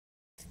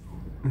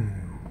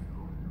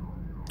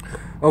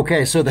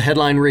Okay, so the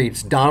headline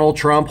reads, Donald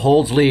Trump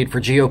holds lead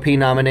for GOP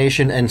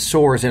nomination and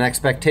soars in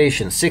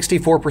expectations.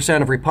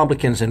 64% of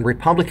Republicans and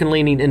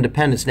Republican-leaning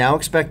independents now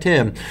expect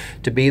him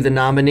to be the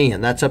nominee,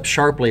 and that's up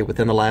sharply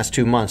within the last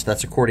 2 months.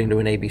 That's according to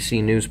an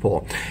ABC News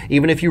poll.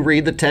 Even if you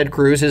read that Ted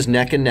Cruz is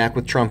neck and neck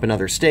with Trump in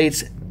other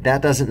states,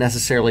 that doesn't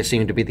necessarily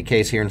seem to be the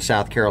case here in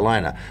South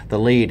Carolina. The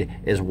lead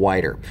is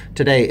wider.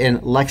 Today in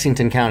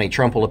Lexington County,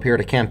 Trump will appear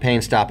at a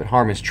campaign stop at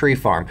Harmon's Tree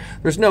Farm.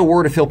 There's no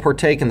word if he'll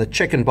partake in the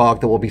chicken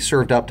bog that will be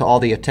served up to all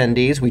the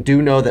attendees. We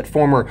do know that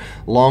former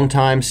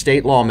longtime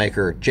state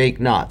lawmaker Jake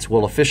Knotts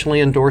will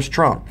officially endorse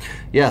Trump.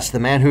 Yes, the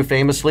man who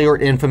famously or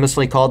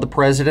infamously called the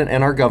president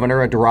and our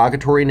governor a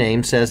derogatory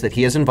name says that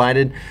he has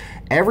invited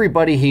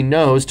everybody he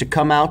knows to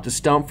come out to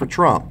stump for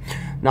Trump.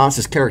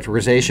 Knotts'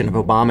 characterization of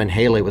Obama and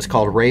Haley was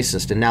called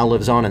racist and now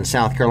lives on in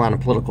South Carolina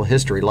political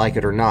history, like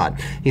it or not.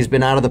 He's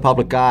been out of the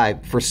public eye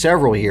for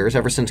several years,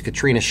 ever since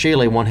Katrina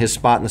Shealy won his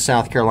spot in the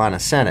South Carolina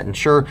Senate. And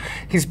sure,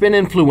 he's been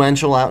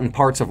influential out in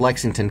parts of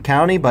Lexington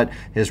County, but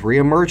his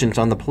reemergence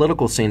on the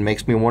political scene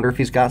makes me wonder if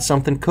he's got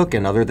something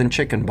cooking other than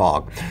chicken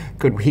bog.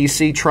 Could he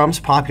see Trump's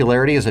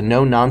popularity as a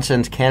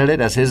no-nonsense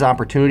candidate as his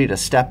opportunity to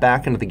step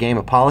back into the game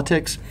of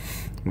politics?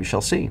 We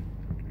shall see.